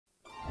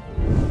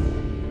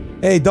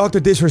Hey,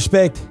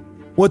 DrDisRespect.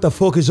 What the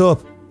fuck is up?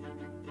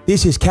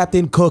 This is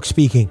Captain Cook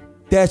speaking.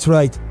 That's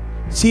right.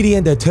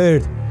 CDN the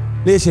third.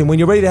 Listen, when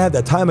you're ready to have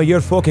the time of your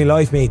fucking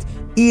life, mate,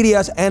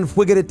 idiots and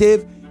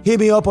fugitive, hit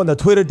me up on the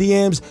Twitter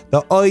DMs,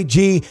 the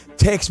IG,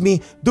 text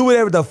me, do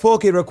whatever the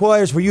fuck it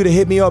requires for you to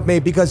hit me up,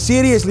 mate, because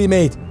seriously,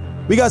 mate,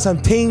 we got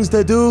some things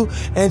to do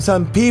and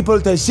some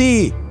people to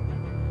see.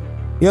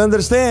 You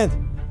understand?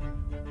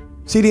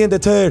 CDN the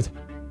third.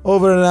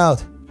 Over and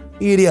out.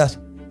 Idiot.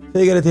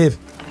 Fugitive.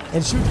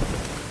 And shoot.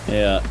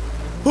 Yeah.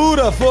 Who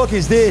the fuck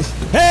is this?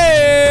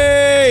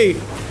 Hey!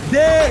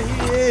 There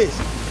he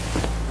is.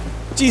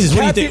 Jesus,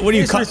 what do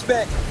you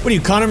think? What are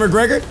you, Conor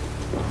McGregor?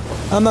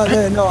 I'm not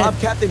there. No, I'm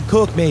Captain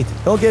Cook, mate.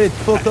 Don't get it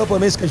fucked up or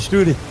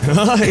misconstrued it.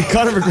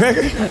 Conor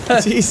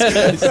McGregor?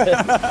 Jesus.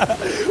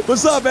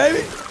 What's up,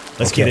 baby?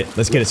 Let's get it.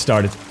 Let's get it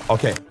started.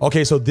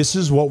 Okay, so this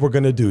is what we're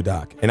gonna do,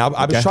 Doc. And I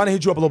was trying to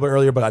hit you up a little bit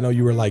earlier, but I know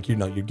you were like, you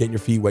know, you're getting your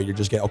feet wet. You're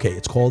just getting, okay,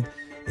 it's called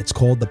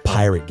the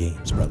Pirate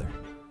Games, brother.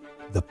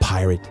 The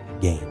Pirate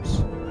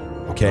Games.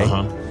 Okay?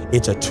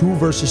 It's a 2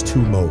 versus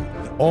 2 mode.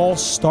 We all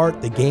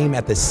start the game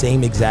at the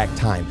same exact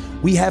time.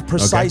 We have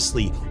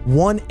precisely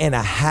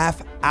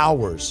 1.5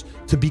 hours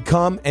to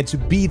become and to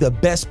be the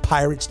best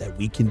pirates that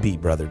we can be,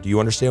 brother. Do you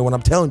understand what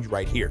I'm telling you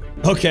right here?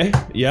 Okay,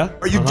 yeah.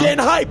 Are you getting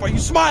hype? Are you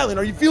smiling?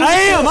 Are you feeling I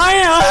am.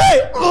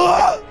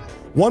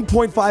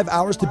 1.5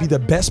 hours to be the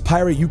best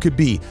pirate you could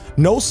be.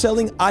 No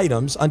selling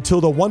items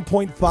until the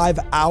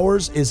 1.5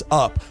 hours is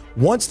up.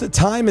 Once the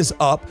time is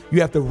up,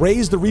 you have to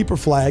raise the Reaper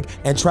flag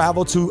and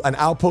travel to an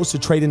outpost to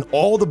trade in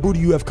all the booty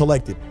you have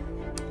collected.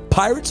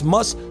 Pirates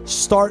must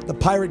start the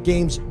pirate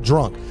games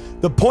drunk.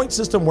 The point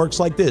system works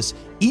like this.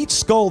 Each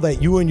skull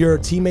that you and your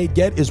teammate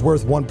get is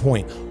worth 1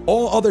 point.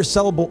 All other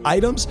sellable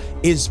items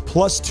is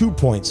plus 2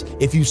 points.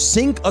 If you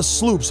sink a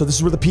sloop, so this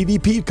is where the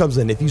PvP comes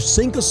in. If you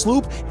sink a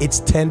sloop, it's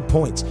 10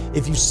 points.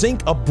 If you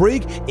sink a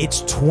brig,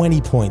 it's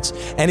 20 points.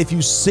 And if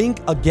you sink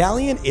a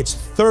galleon, it's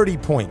 30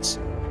 points.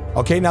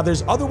 Okay, now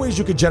there's other ways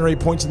you could generate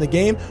points in the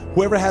game.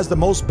 Whoever has the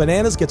most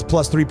bananas gets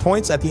plus 3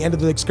 points at the end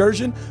of the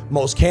excursion.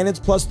 Most cannons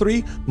plus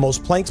 3,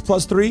 most planks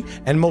plus 3,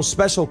 and most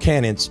special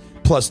cannons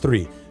plus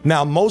 3.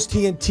 Now, most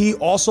TNT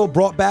also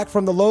brought back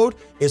from the load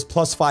is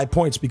plus 5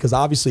 points because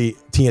obviously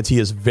TNT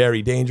is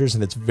very dangerous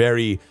and it's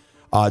very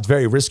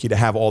risky to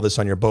have all this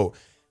on your boat.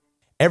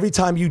 Every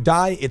time you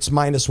die, it's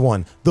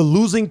 -1. The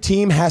losing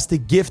team has to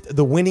gift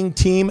the winning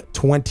team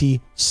 20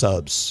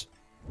 subs.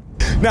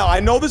 Now, I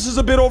know this is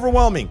a bit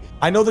overwhelming.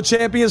 I know the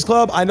Champions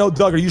Club. I know,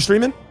 Doug, are you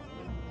streaming?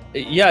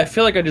 Yeah, I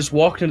feel like I just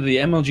walked into the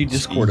MLG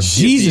Discord.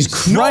 Jesus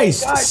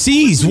Christ. No,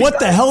 C's, what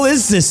the hell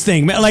is this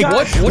thing, man? Like,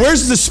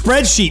 where's the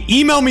spreadsheet?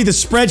 Email me the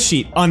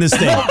spreadsheet on this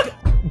thing.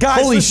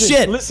 Guys, holy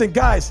shit. Listen,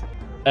 guys.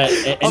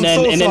 And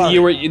then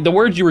you were, the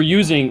words you were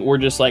using were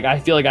just like, I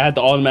feel like I had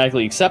to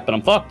automatically accept that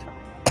I'm fucked.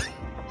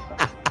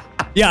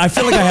 Yeah, I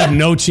feel like I have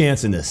no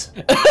chance in this.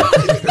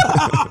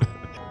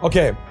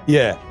 Okay,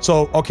 yeah.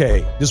 So,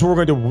 okay, this is what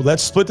we're going to do.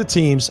 Let's split the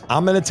teams.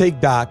 I'm going to take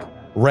Doc.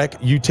 Rec,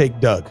 you take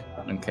Doug.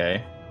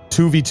 Okay.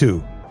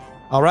 2v2.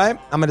 All right?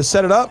 I'm going to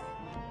set it up.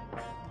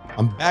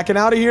 I'm backing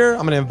out of here.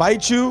 I'm going to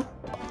invite you.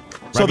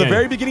 So the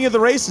very beginning of the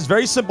race is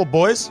very simple,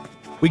 boys.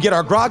 We get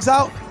our grogs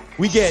out.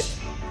 We get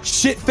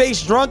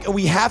shit-faced drunk, and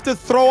we have to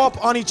throw up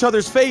on each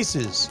other's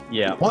faces.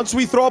 Yeah. Once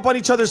we throw up on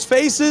each other's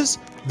faces,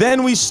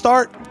 then we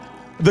start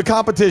the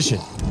competition.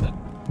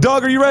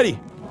 Doug, are you ready?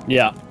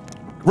 Yeah.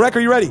 Rec,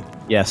 are you ready?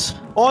 Yes.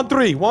 On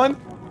 3. 1,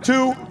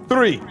 2,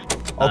 3.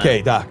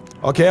 Okay, Doc.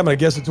 Okay, I'm gonna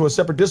guess into a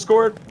separate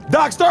Discord.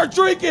 Doc, start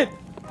drinking!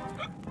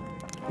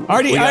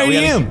 I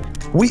am.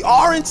 We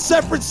are in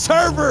separate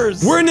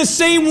servers! We're in the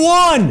same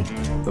one!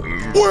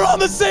 We're on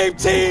the same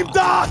team,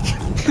 Doc!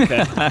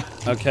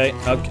 Okay,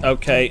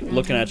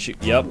 looking at you.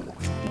 Yep.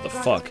 What the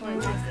fuck?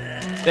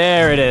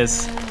 There it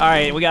is.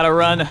 Alright, we gotta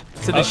run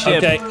to the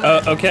ship.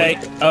 Okay.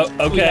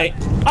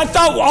 I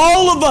thought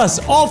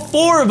all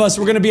 4 of us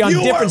were gonna be on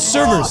different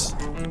servers.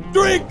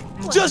 Drink!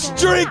 Just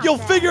drink! You'll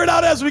figure it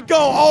out as we go!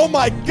 Oh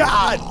my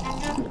god!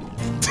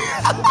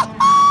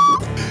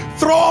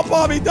 Throw up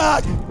on me,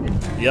 Doc!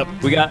 Yep.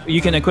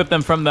 You can equip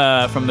them from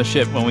the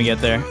ship when we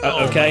get there.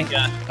 Okay.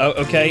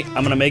 Okay.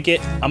 I'm gonna make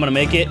it. I'm gonna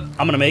make it.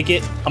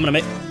 I'm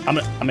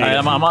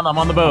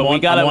on the boat. We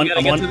gotta get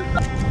to the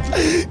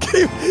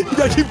You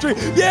gotta keep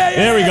drinking. Yeah,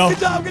 there we go.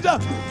 Good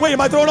job. Wait,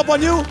 am I throwing up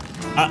on you?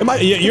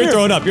 You're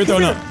throwing up. You're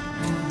throwing up.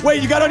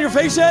 Wait, you got it on your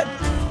face yet?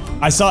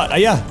 I saw it.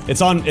 Yeah,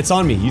 it's on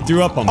me. You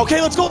threw up on me. Okay,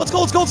 let's go. We're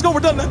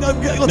done.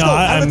 Let's go.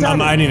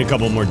 I need a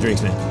couple more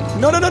drinks, man.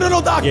 No,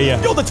 Doc. Yeah.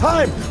 Feel the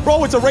time,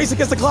 bro. It's a race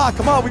against the clock.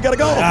 Come on, we gotta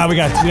go. We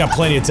got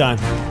plenty of time.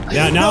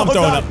 Yeah, now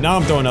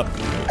I'm throwing up.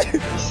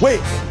 Wait.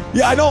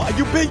 Yeah, I know.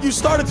 You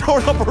started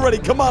throwing up already.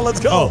 Come on,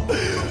 let's go. Oh.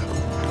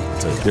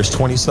 There's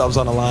 20 subs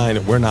on the line.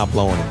 We're not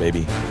blowing it,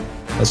 baby.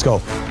 Let's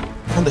go.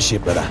 On the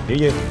ship, brother.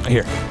 Yeah. Right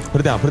here.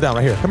 Put it down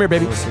right here. Come here,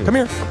 baby. Come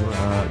here.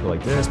 Go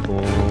like this.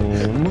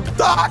 Boom.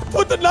 Doc,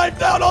 put the knife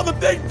down on the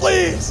thing,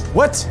 please.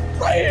 What?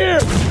 Right here.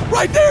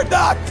 Right there,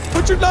 Doc.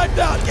 Put your knife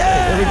down.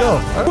 Yeah. There we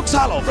go. Crook's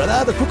Hollow,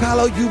 brother. The Crook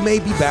Hollow, you may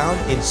be bound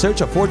in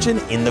search of fortune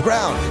in the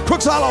ground.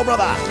 Crook's Hollow,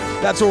 brother.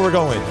 That's where we're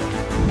going.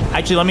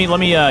 Actually, let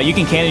me. You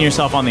can cannon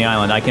yourself on the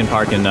island. I can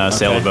park and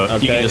sail a boat.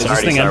 Okay. You can just Is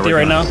this thing empty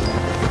right now?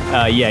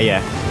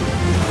 Yeah.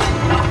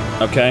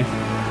 Okay.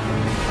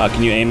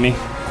 Can you aim me?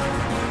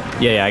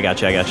 Yeah, I got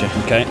you.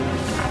 Okay.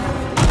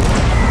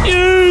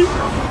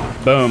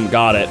 Boom,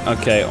 got it.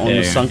 Okay, on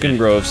the sunken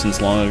grove since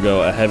long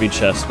ago, a heavy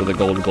chest with a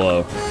gold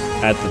glow.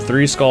 At the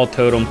 3 skull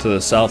totem to the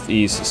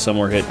southeast,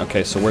 somewhere hidden.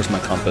 Okay, so where's my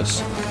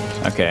compass?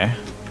 Okay.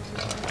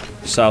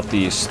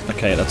 Southeast.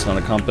 Okay, that's not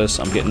a compass.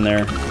 I'm getting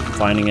there. I'm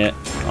finding it.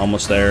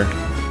 Almost there.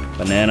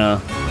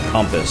 Banana.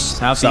 Compass.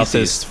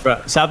 Southeast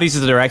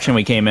is the direction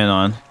we came in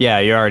on. Yeah,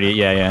 you're already.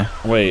 Yeah.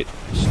 Wait.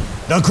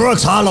 The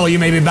Crook's Hollow, you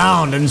may be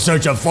bound in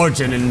search of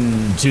fortune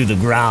into the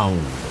ground.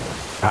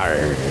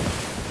 Arr.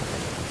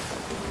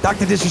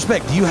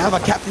 DrDisRespect, do you have a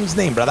captain's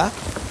name, brother?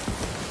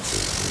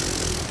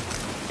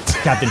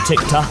 Captain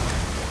TikTok.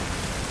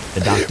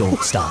 The doc don't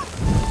stop.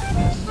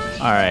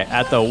 All right,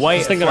 at the white.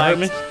 Is this thing gonna hurt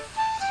me?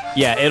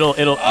 Yeah, it'll.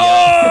 Okay.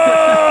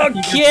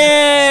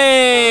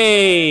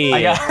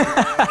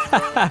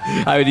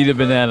 I would eat a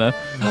banana.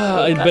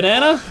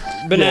 Banana?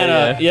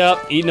 Banana. Yeah.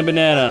 Yep, eating a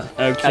banana.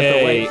 Okay. At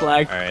the white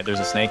flag. All right,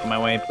 there's a snake in my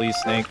way. Please,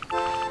 snake.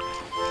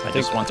 I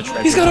just want the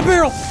treasure. He's got a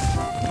barrel.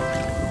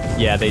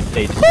 Yeah, they.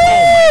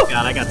 Oh my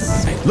god, I got.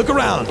 Look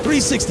around,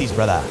 360s,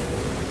 brother.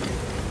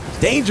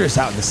 Dangerous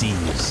out in the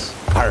seas.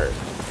 Arr.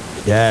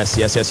 Yes.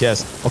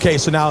 Okay,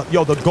 so now,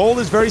 yo, the goal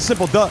is very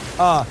simple.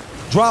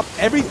 Drop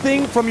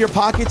everything from your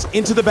pockets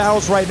into the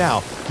barrels right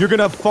now. You're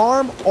gonna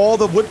farm all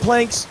the wood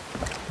planks,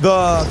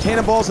 the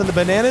cannonballs, and the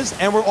bananas,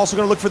 and we're also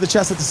gonna look for the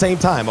chest at the same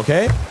time,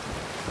 okay?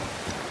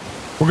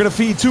 We're gonna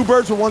feed 2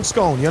 birds with 1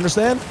 scone, you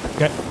understand?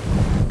 Okay.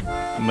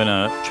 I'm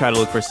gonna try to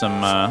look for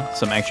some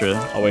extra.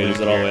 Oh wait, is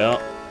it all the way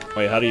out?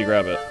 Wait, how do you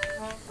grab it?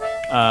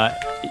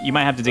 You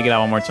might have to dig it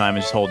out one more time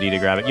and just hold E to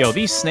grab it. Yo,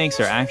 these snakes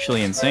are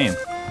actually insane.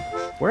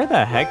 Where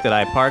the heck did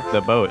I park the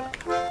boat?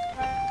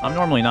 I'm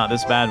normally not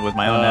this bad with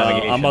my own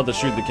navigation. I'm about to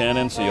shoot the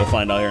cannon, so you'll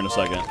find out here in a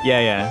second.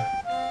 Yeah.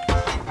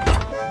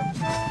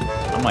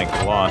 I'm like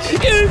lost.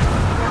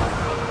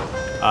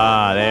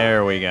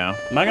 There we go.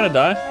 Am I gonna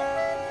die?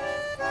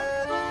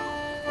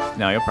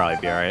 No, you'll probably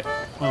be alright.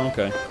 Oh,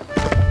 okay.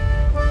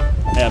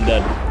 Hey, I'm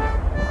dead.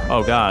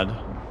 Oh god.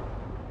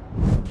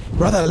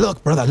 Brother,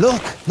 look, brother.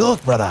 Look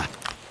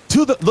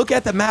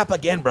at the map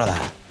again, brother.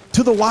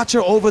 To the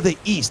watcher over the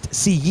east,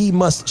 see ye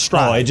must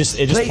strive. Oh, it just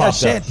Play popped a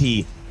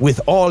shanty with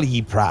all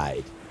ye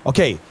pride.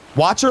 Okay,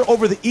 watcher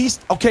over the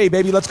east. Okay,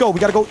 baby, let's go. We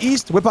gotta go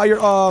east. Whip out your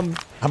How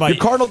about your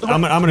cardinal.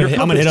 I'm gonna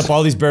hit up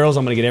all these barrels.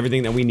 I'm gonna get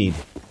everything that we need.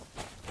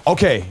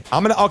 Okay,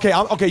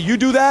 okay. You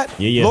do that.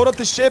 Yeah. Load up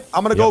the ship.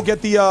 I'm gonna go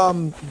get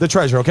the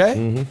treasure. Okay.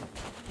 Mm-hmm.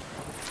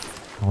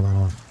 Hold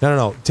on.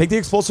 No. Take the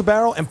explosive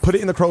barrel and put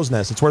it in the crow's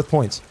nest. It's worth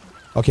points.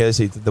 Okay, let's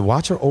see. The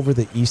watcher over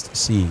the east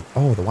sea.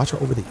 Oh, the watcher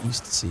over the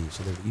east sea.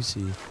 So the east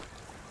sea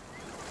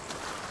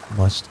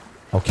must.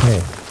 Okay.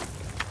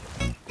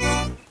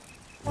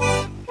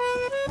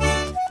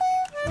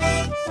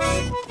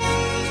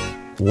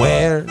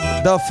 Where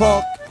the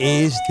fuck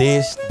is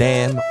this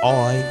damn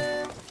oil?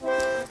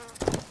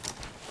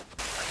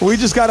 We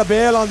just gotta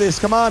bail on this.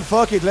 Come on,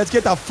 fuck it. Let's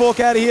get the fuck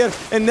out of here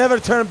and never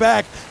turn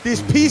back.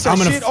 This piece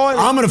of shit oil.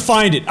 I'm gonna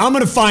find it. Right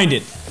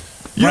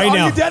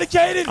now. Are you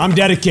dedicated? I'm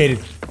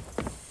dedicated.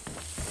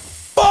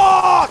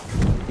 Fuck!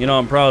 You know,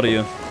 I'm proud of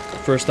you.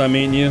 First time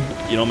meeting you,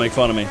 you don't make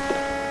fun of me.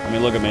 I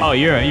mean, look at me. Oh,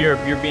 you're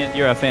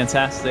a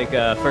fantastic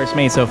first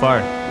mate so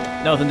far.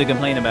 Nothing to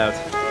complain about.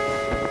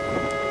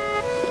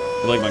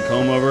 You like my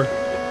comb over?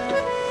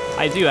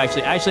 I do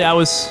actually. Actually, I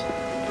was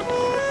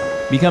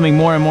becoming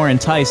more and more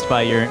enticed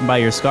by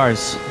your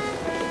scars.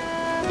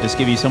 Just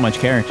give you so much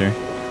character,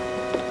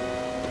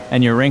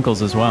 and your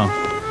wrinkles as well.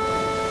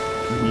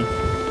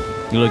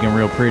 Mm-hmm. You're looking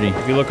real pretty.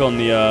 If you look on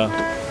the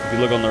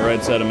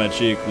right side of my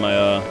cheek,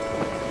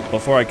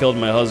 before I killed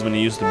my husband,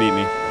 he used to beat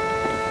me.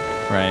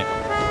 Right.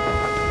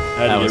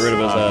 I had to get rid of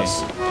his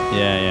ass.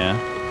 Yeah.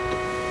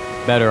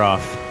 Better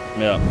off.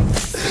 Yeah.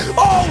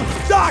 Oh,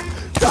 Doc!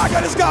 Doc,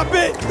 I just got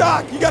bit!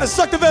 Doc, you gotta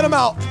suck the venom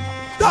out!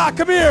 Doc,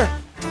 come here!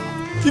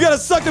 You gotta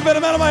suck the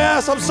venom out of my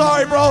ass! I'm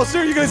sorry, bro!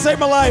 Seriously, you're gonna save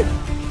my life!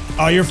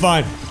 Oh, you're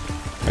fine.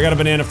 I got a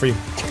banana for you.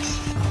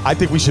 I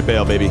think we should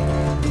bail, baby.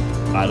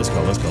 Alright, let's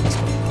go.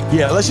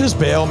 Yeah, let's just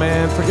bail,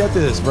 man. Forget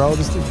this, bro.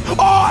 Oh,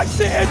 I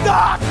see it,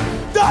 Doc!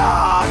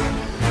 Doc!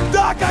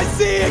 Doc, I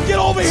see it! Get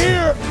over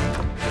here!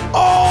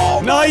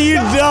 Oh, no, you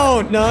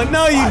don't. No,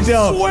 you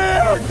don't. I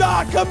swear,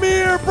 Doc, come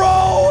here,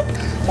 bro!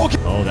 Okay.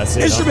 Oh, that's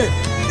it. Instrument!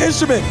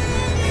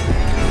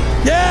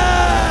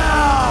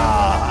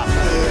 Yeah!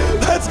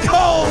 Let's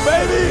go,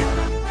 baby!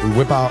 We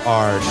whip out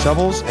our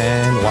shovels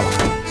and voila.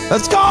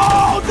 Let's go,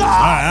 Doc! All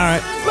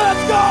right. Let's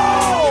go!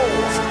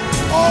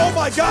 Oh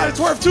my God, it's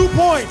worth 2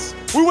 points!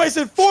 We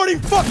wasted 40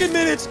 fucking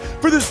minutes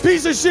for this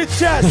piece of shit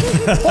chest!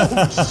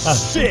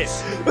 Holy shit!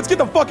 Let's get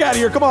the fuck out of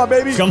here, come on,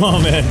 baby! Come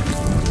on, man.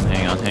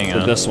 Hang on.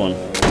 With this one.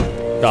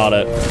 Got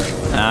it.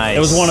 Nice.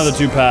 It was one of the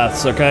 2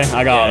 paths, okay?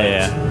 I got it.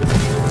 Yeah.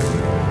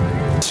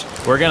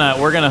 We're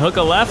gonna hook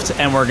a left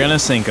and we're gonna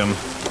sink him.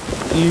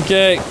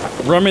 Okay,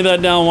 run me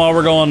that down while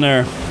we're going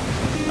there.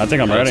 I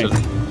think I'm ready.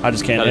 I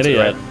just can't hit it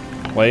yet.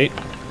 Wait.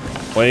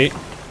 Wait.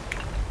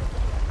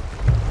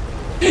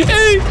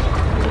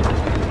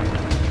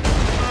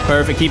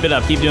 Perfect. Keep it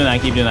up. Keep doing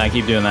that. Keep doing that.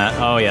 Keep doing that.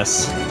 Oh,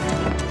 yes.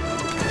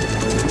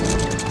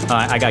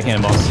 I got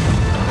cannonballs.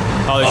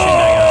 Oh, they're shooting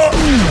at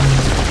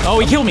us. Oh,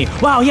 he killed me.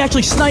 Wow, he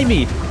actually sniped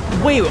me.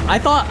 Wait, I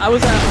thought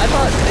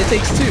it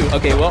takes 2.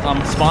 Okay, well,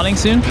 I'm spawning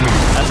soon.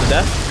 That's a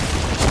death.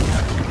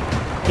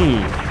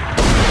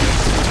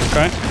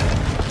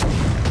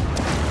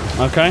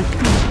 Okay.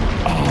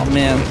 Oh,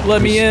 man.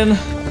 Let me in.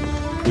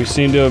 We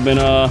seem to have been,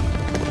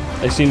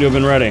 they seem to have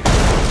been ready.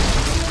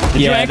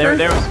 Did you anchor?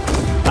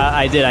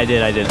 I did. I'm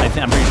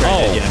pretty sure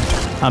I did,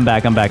 yeah. I'm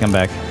back.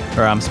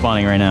 Or I'm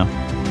spawning right now.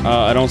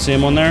 I don't see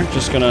him on there.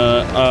 Just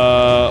gonna,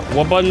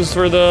 what buttons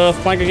for the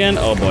flank again?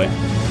 Oh boy.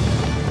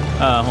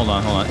 Hold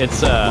on. It's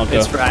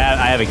for,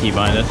 I have a key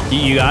behind it.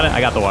 You got it? I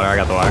got the water. You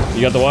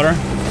got the water?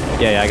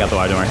 Yeah, I got the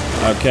water, don't worry.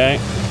 Okay.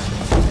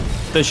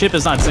 The ship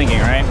is not sinking,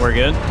 right? We're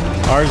good?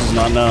 Ours is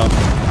not, no.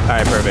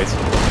 Alright, perfect.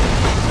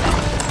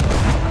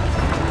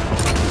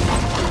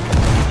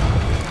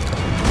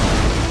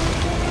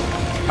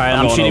 Alright,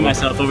 I'm shooting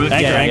myself over.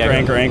 Anchor.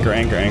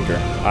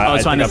 Oh,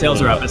 it's fine. The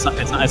sails are up. It's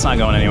not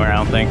going anywhere, I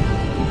don't think.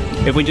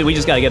 If we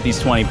just gotta get these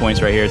 20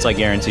 points right here. It's like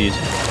guaranteed.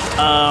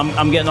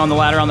 I'm getting on the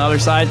ladder on the other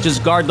side.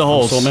 Just guard the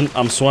holes.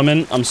 I'm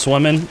swimming.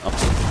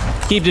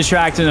 Keep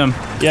distracting them.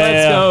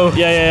 Let's go.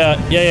 Yeah.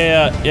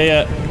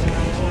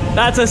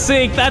 That's a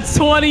sink. That's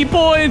 20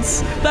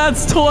 points.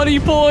 Let's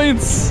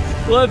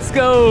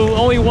go.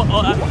 Only one.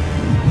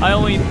 I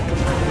only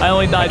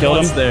died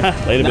once there.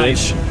 Later,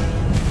 bitch.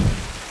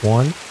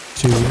 1,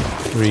 2,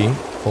 3,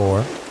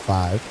 4,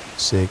 5,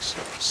 6,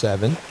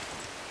 7.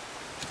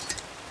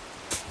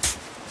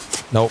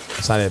 Nope,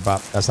 that's not it,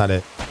 Bob. That's not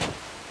it.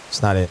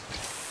 It's not it.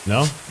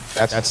 No?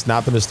 That's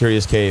not the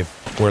mysterious cave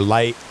where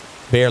light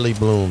barely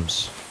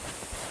blooms.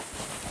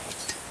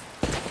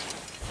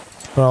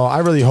 Bro, I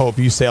really hope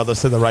you sailed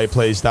us to the right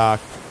place, Doc.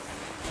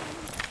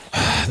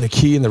 The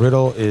key in the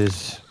riddle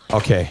is...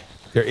 Okay.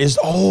 There is...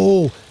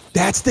 Oh,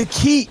 that's the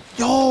key.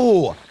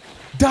 Yo,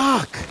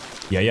 Doc.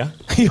 Yeah.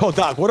 Yo,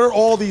 Doc, what are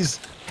all these...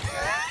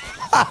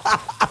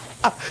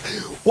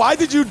 Why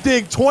did you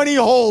dig 20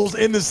 holes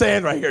in the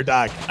sand right here,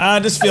 Doc?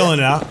 Just feeling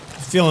it out.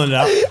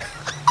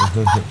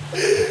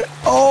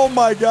 Oh,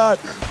 my God.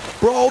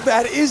 Bro,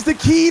 that is the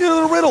key to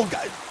the riddle,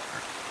 guys.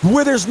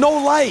 Where there's no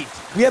light.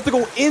 We have to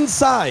go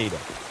inside.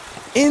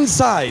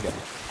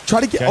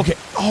 Try to get... Okay.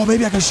 Oh,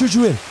 maybe I can shoot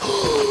you in.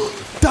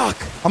 Doc,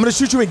 I'm going to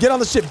shoot you in. Get on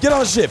the ship.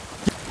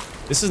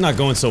 This is not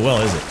going so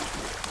well, is it?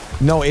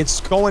 No, it's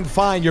going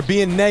fine. You're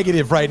being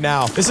negative right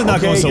now. This is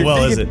not going so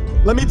well, is it?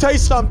 Let me tell you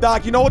something,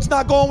 Doc. You know what's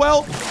not going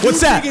well? What's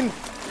that?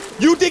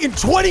 You digging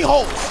 20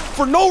 holes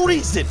for no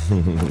reason.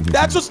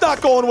 That's what's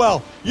not going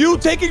well. You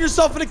taking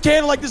yourself in a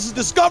cannon like this is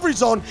Discovery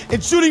Zone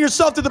and shooting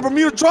yourself to the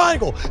Bermuda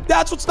Triangle.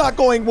 That's what's not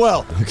going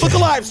well. Okay. Look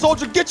alive,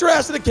 soldier. Get your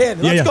ass in the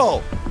cannon. Let's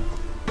go.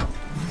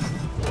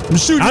 I'm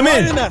shooting you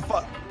right in that.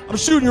 I'm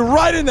shooting you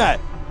right in that.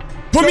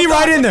 Put me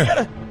right in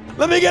there.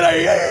 Let me get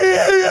a...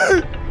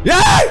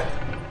 Yeah!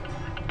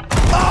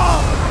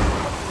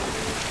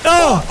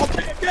 Oh!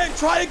 Okay, again.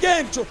 Try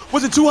again.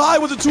 Was it too high?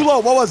 Was it too low?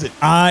 What was it?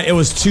 It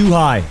was too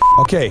high.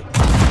 Okay.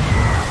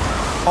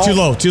 Too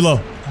low.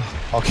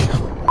 Okay.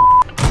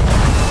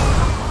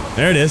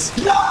 There it is.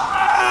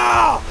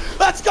 Yeah!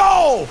 Let's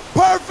go!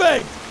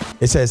 Perfect!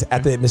 It says,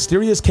 at the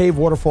mysterious cave,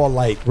 waterfall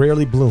light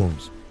rarely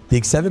blooms.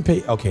 Dig 7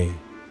 page... Okay.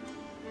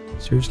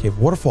 Mysterious cave,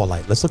 waterfall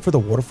light. Let's look for the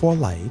waterfall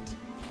light.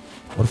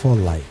 Waterfall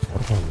light.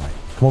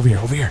 Come over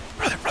here.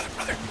 Brother.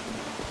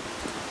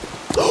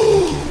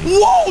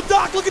 Whoa,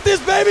 Doc, look at this,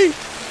 baby!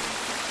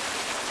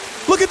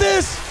 Look at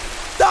this!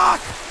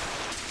 Doc!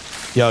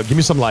 Yo, give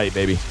me some light,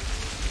 baby.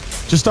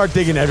 Just start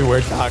digging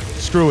everywhere, Doc.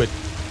 Screw it,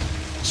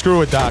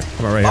 Doc.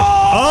 Come on, right here.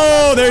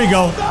 Oh, there you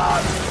go.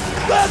 Doc,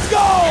 let's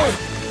go!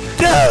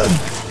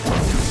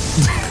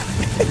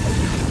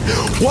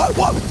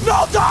 What?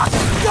 No, Doc!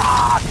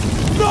 Doc!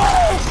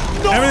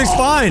 No! Everything's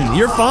fine.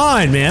 You're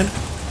fine, man.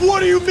 What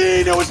do you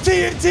mean? It was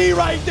TNT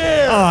right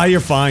there! Oh, you're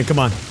fine. Come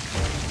on.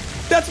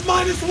 That's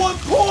 -1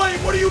 point!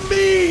 What do you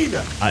mean?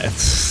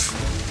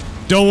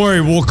 Don't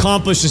worry, we'll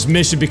accomplish this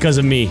mission because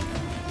of me.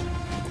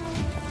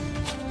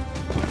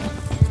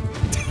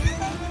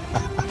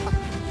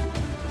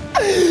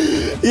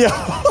 Yeah.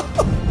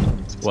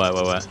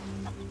 What?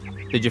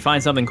 Did you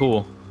find something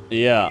cool?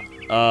 Yeah.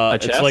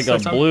 It's like a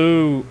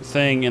blue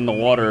thing in the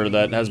water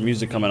that has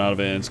music coming out of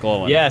it and it's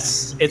glowing.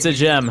 Yes, it's a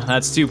gem.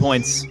 That's 2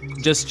 points.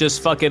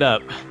 Just fuck it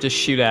up. Just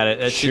shoot at it.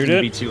 That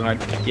shouldn't be too hard.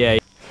 Yeah.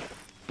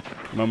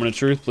 Moment of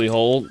truth, please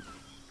hold.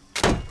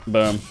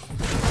 Boom.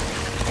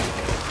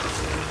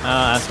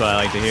 That's what I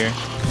like to hear.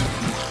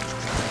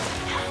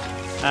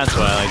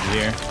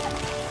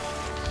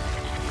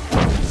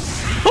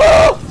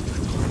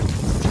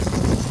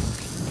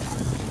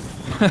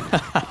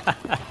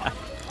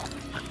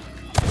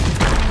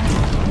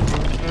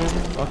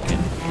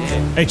 Fucking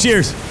Hey,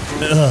 cheers.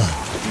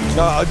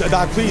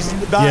 Doc, please,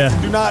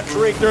 Doc, do not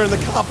drink during the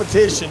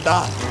competition,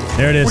 Doc.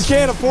 There it is. We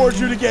can't afford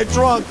you to get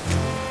drunk.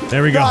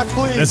 There we go. Doc,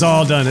 please. It's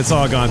all done. It's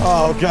all gone.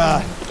 Oh,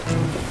 God.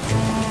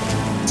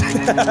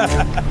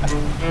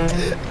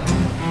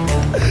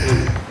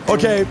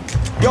 Okay,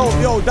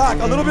 yo, Doc,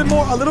 a little bit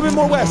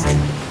more west.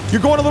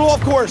 You're going a little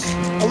off course.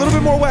 A little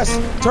bit more west.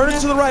 Turn it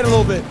to the right a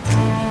little bit.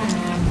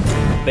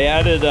 They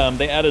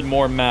added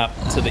more map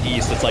to the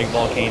east. It's like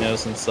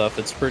volcanoes and stuff.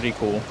 It's pretty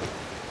cool.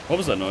 What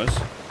was that noise?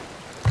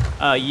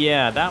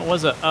 Yeah, that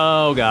was a.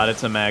 Oh god,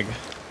 it's a Meg.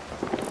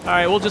 All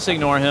right, we'll just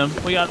ignore him.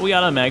 We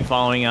got a Meg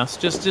following us.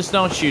 Just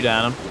don't shoot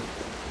at him.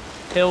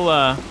 He'll.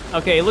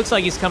 Okay, it looks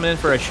like he's coming in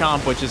for a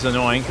chomp, which is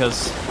annoying,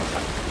 cause.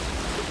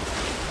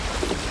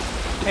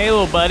 Hey,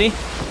 little buddy.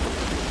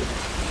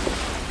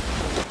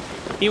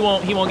 He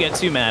won't get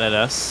too mad at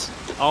us.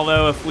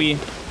 Although if we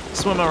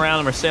swim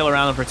around him or sail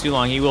around him for too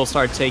long, he will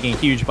start taking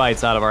huge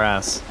bites out of our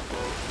ass.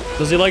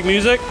 Does he like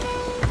music?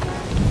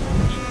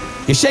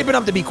 You're shaping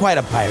up to be quite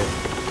a pirate.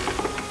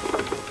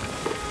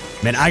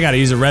 Man, I gotta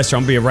use a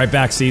restroom. I'll be right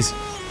back, C's.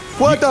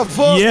 What the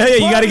fuck? Yeah,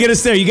 you gotta get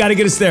us there. You gotta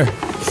get us there.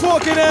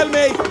 Fucking hell,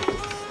 mate.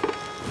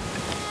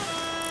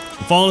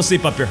 I'm falling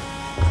asleep up here.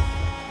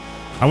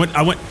 I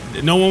went.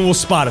 No one will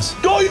spot us.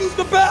 Go use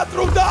the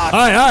bathroom, Doc. All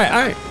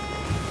right.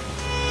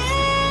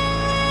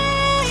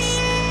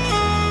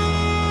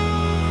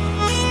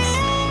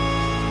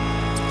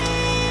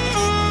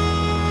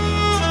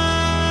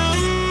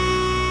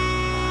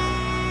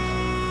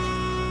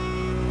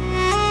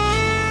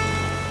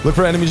 Look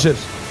for enemy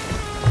ships.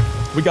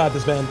 We got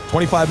this, man.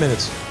 25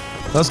 minutes.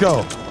 Let's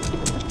go.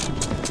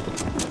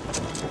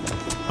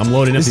 I'm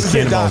loading up these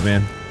cannonballs,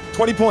 man.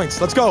 20 points.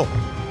 Let's go.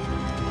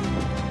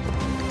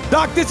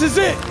 Doc, this is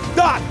it.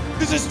 Doc,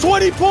 this is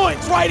 20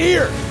 points right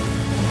here.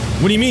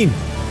 What do you mean?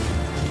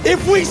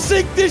 If we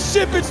sink this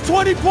ship, it's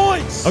 20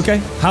 points.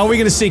 Okay. How are we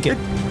gonna sink it?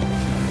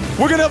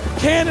 We're gonna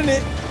cannon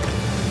it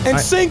and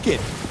sink it.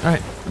 All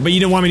right. But you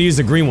didn't want me to use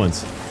the green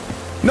ones.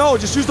 No,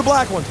 just use the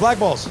black ones. Black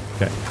balls.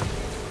 Okay.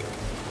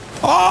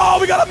 Oh,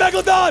 we got a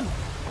Megalodon!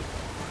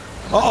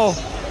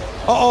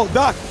 Uh-oh,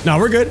 Doc. No,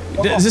 we're good.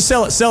 Just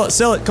sell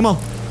it. Come on.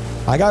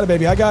 I got it,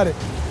 baby. I got it.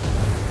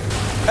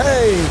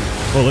 Hey!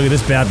 Oh, look at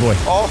this bad boy.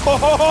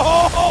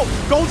 Oh!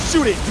 Don't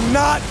shoot it. Do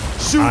not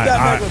shoot that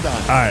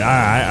Megalodon. All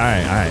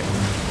right.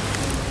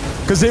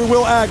 Because it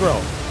will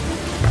aggro.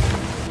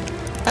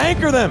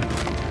 Anchor them.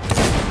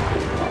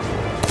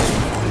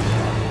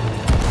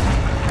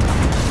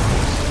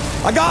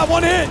 I got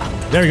one hit.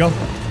 There we go.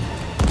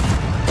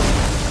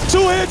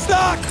 2 hits,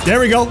 Doc. There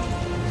we go.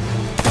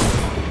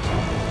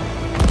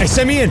 Hey,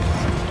 send me in.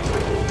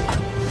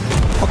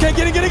 Okay,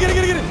 get in. Get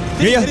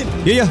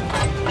in. Yeah.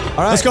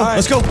 All right, let's go.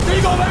 Let's go. There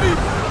you go, baby.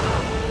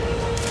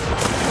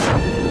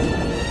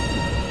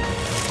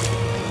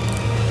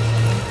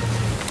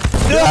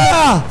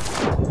 Ah!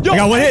 Yo, I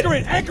got one hit.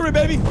 Anchor it,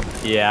 baby.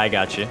 Yeah, I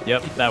got you.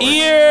 Yep, that works.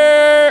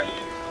 Here.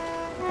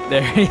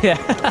 There, yeah.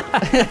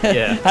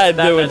 Yeah. I had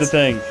to do it with the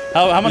thing.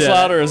 How much Yeah.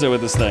 louder is it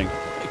with this thing?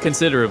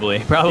 Considerably,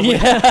 probably.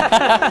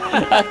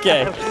 Yeah.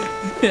 Okay.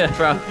 Yeah,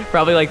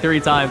 probably like 3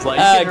 times. Like,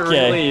 Okay.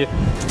 really.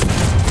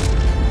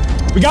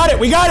 We got it.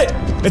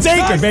 It's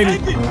anchored, Nice, baby.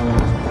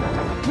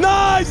 anchored.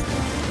 Nice.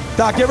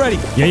 Doc, get ready.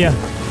 Yeah.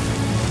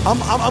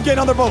 I'm getting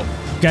on their boat.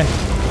 Okay.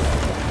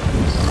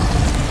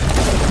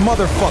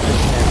 Motherfucker.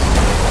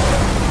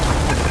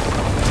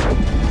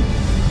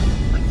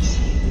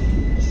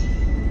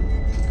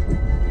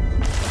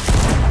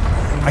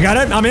 I got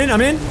it. I'm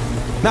in.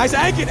 Nice,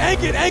 anchored.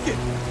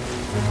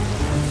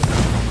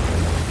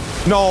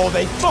 No,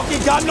 they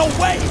fucking got no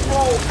way,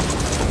 bro.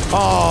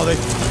 Oh, they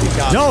fucking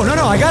got No,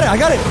 I got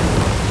it.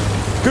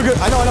 Good.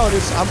 I know.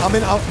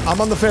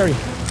 I'm on the ferry.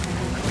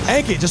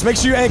 Anchor. Just make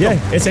sure you anchor.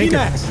 Yeah, it's anchored.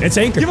 T-Max. It's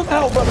anchored. Give him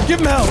hell, brother. Give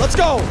him hell. Let's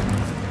go.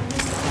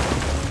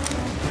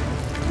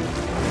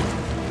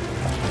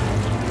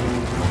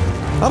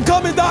 I'm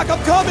coming, Doc.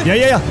 I'm coming.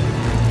 Yeah.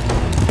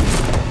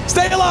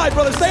 Stay alive,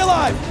 brother. Stay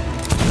alive.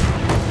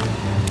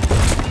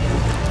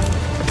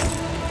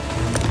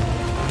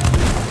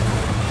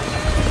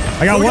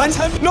 I got one.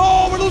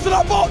 No, we're losing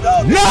our boat.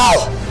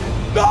 No.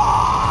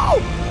 Doc.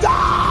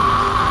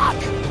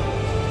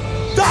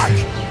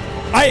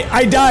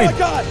 I died.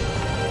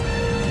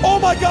 Oh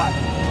my god.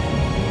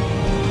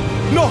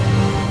 No.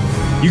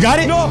 You got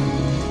it? No.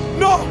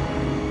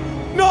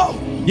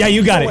 Yeah,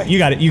 you got it. You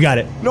got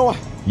it. No.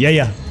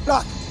 Yeah.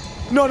 Doc.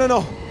 No.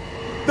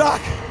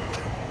 Doc.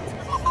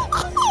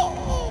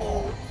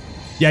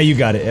 Yeah, you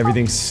got it.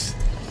 Everything's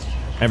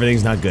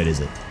not good, is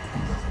it?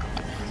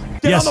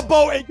 Get on the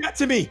boat and get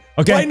to me.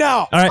 Okay. Right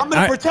now. All right. I'm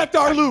gonna protect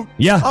our loot.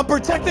 Yeah. I'm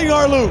protecting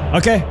our loot.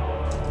 Okay.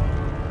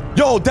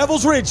 Yo,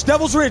 Devil's Ridge.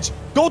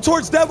 Go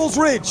towards Devil's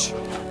Ridge.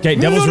 Okay,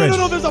 Devil's Ridge.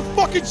 No. There's a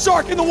fucking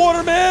shark in the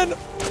water, man.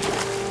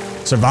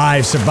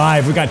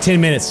 Survive. We got 10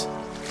 minutes.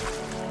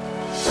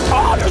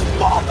 Oh, there's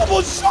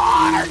multiple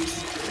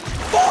sharks.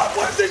 Fuck,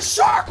 what is it?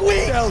 Shark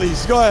Week.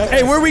 Ellies, go ahead.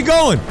 Hey, where are we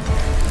going?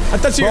 I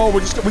thought you. Bro,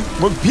 we're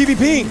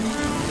PvPing.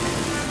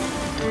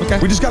 Okay.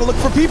 We just gotta look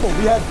for people.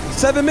 We have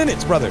 7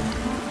 minutes, brother.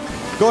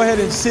 Go ahead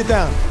and sit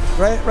down.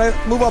 Right.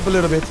 Move up a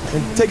little bit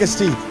and take a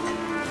seat.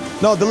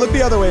 No, look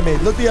the other way,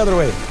 mate. Look the other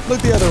way.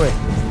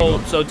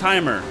 So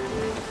timer.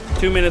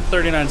 2 minutes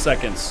 39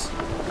 seconds.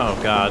 Oh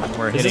god,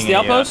 we're Is hitting this the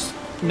outpost?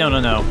 No.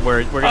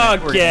 We're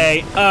gonna.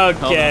 Okay.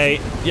 Okay.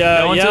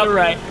 Yeah. Going to the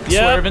right.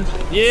 Swerving.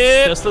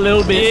 Yep. Just a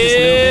little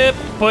bit. Yep.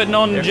 Putting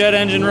on the jet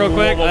engine real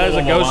quick. There's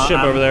a ghost ship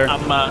over there.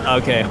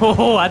 Okay.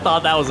 Oh, I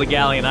thought that was a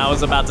galleon. I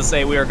was about to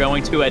say we are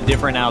going to a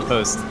different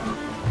outpost.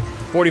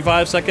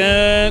 45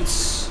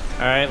 seconds.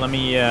 All right, let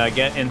me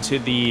get into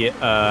the.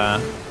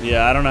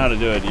 Yeah, I don't know how to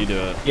do it. You do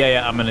it.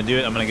 Yeah, I'm gonna do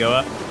it. I'm gonna go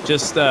up.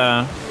 Just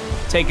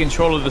take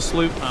control of the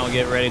sloop. I'll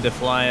get ready to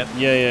fly it.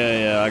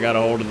 Yeah. I got a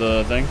hold of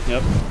the thing.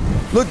 Yep.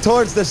 Look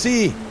towards the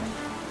sea.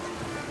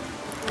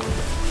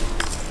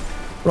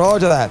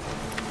 Roger that.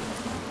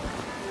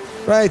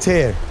 Right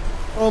here.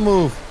 Don't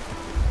move.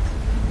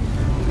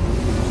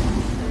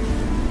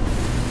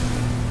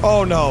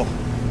 Oh no.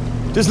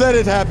 Just let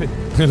it happen.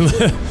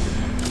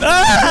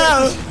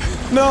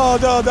 No,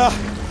 Doc,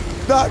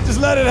 just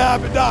let it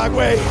happen, Doc,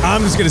 wait.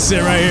 I'm just gonna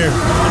sit right here.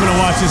 I'm gonna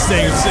watch this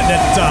thing sitting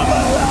at the top.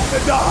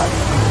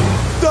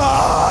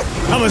 Doc!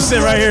 I'm gonna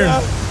sit right here.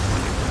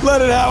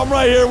 Let it happen. I'm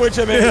right here with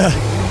you, man.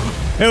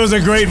 Yeah. It was a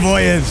great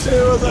voyage.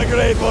 It was a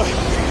great voyage.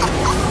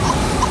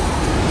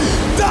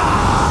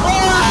 Doc!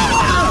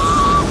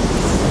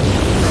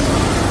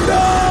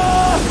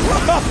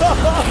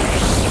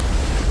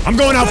 I'm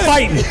going out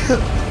fighting.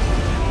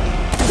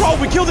 Bro,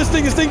 we killed this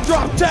thing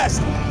dropped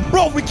chest.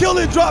 Bro, we killed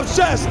it, dropped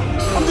chest.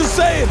 I'm just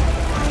saying.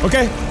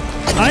 Okay.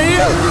 I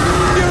am.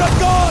 Here I'm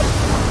gone.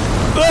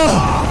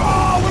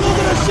 Oh, we're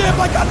losing the ship.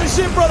 I got the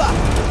ship, brother.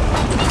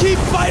 Keep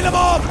fighting them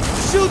off.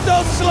 Shoot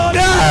those slugs.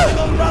 Yeah.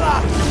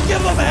 Brother.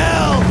 Give them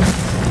hell.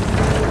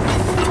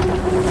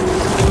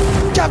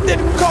 Captain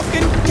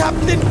Cockin,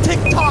 Captain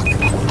TikTok.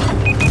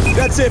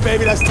 That's it,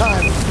 baby. That's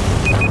time.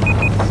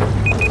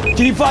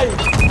 Keep fighting.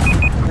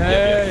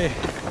 Hey.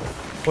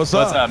 What's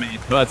up?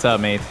 What's up,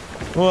 mate?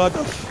 What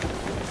the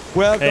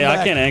Welcome Hey, back.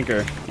 I can't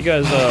anchor. You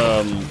guys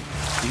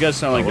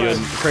sound like you had a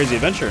crazy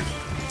adventure.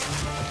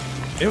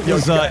 It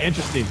was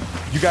interesting.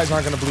 You guys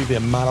aren't going to believe the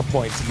amount of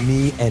points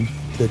me and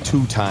the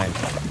 2-time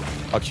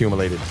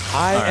accumulated.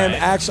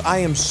 I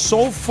am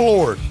so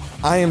floored.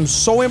 I am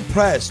so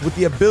impressed with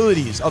the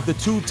abilities of the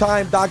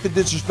 2-time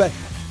DrDisRespect.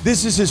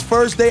 This is his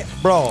first day,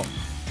 bro.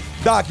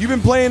 Doc, you've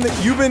been playing.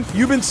 You've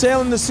been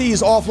sailing the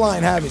seas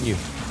offline, haven't you?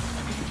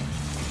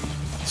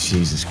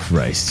 Jesus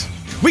Christ.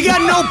 We got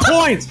no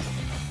points.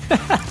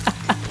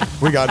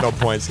 We got no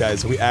points,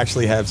 guys. We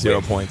actually have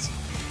 0 points.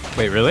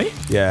 Wait, really?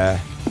 Yeah.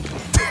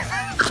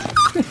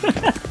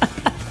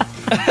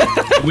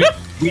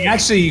 we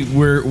actually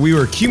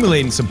were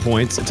accumulating some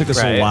points. It took us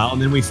a while, and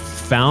then we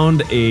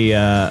found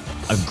a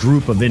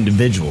group of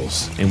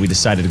individuals, and we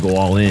decided to go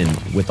all in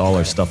with all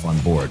our stuff on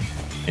board,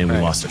 and we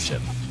lost our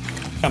ship.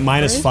 Got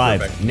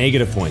 -5,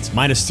 negative points,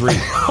 -3.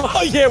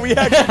 Oh yeah, we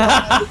actually.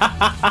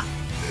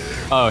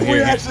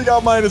 We actually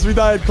got minus. We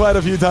died quite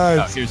a few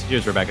times. Oh,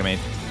 here's Rebecca, mate.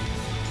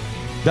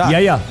 Doc.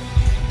 Yeah.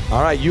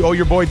 All right, you owe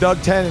your boy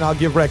Doug 10, and I'll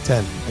give Rec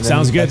 10. And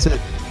Sounds good. That's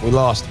it. We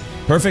lost.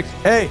 Perfect.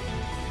 Hey,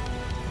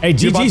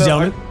 GG's,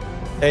 gentlemen.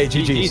 Hey,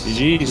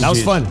 GG's. That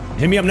was fun.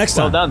 Hit me up next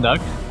time. Well done, Doug.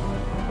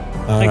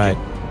 All right.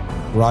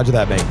 Roger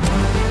that, mate.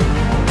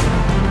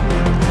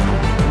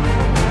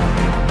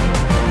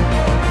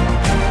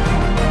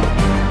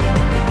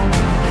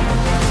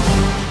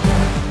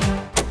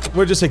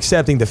 We're just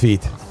accepting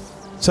defeat.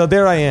 So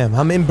there I am.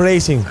 I'm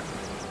embracing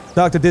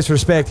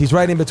DrDisRespect. He's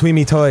right in between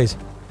me toys.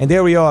 And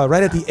there we are,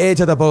 right at the edge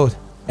of the boat.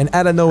 And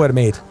out of nowhere,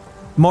 mate.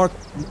 Mark,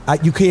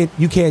 you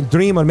can't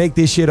dream or make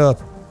this shit up.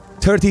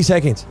 30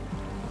 seconds.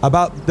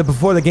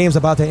 Before the game's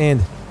about to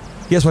end.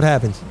 Guess what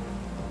happens?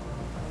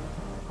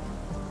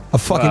 A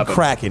fucking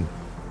kraken.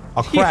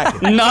 A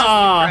kraken.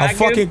 Nah. A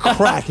fucking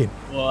kraken.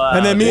 Wow.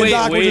 And then me and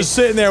Doc were just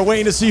sitting there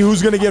waiting to see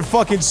who's gonna get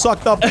fucking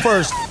sucked up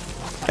first.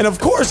 And of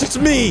course it's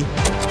me.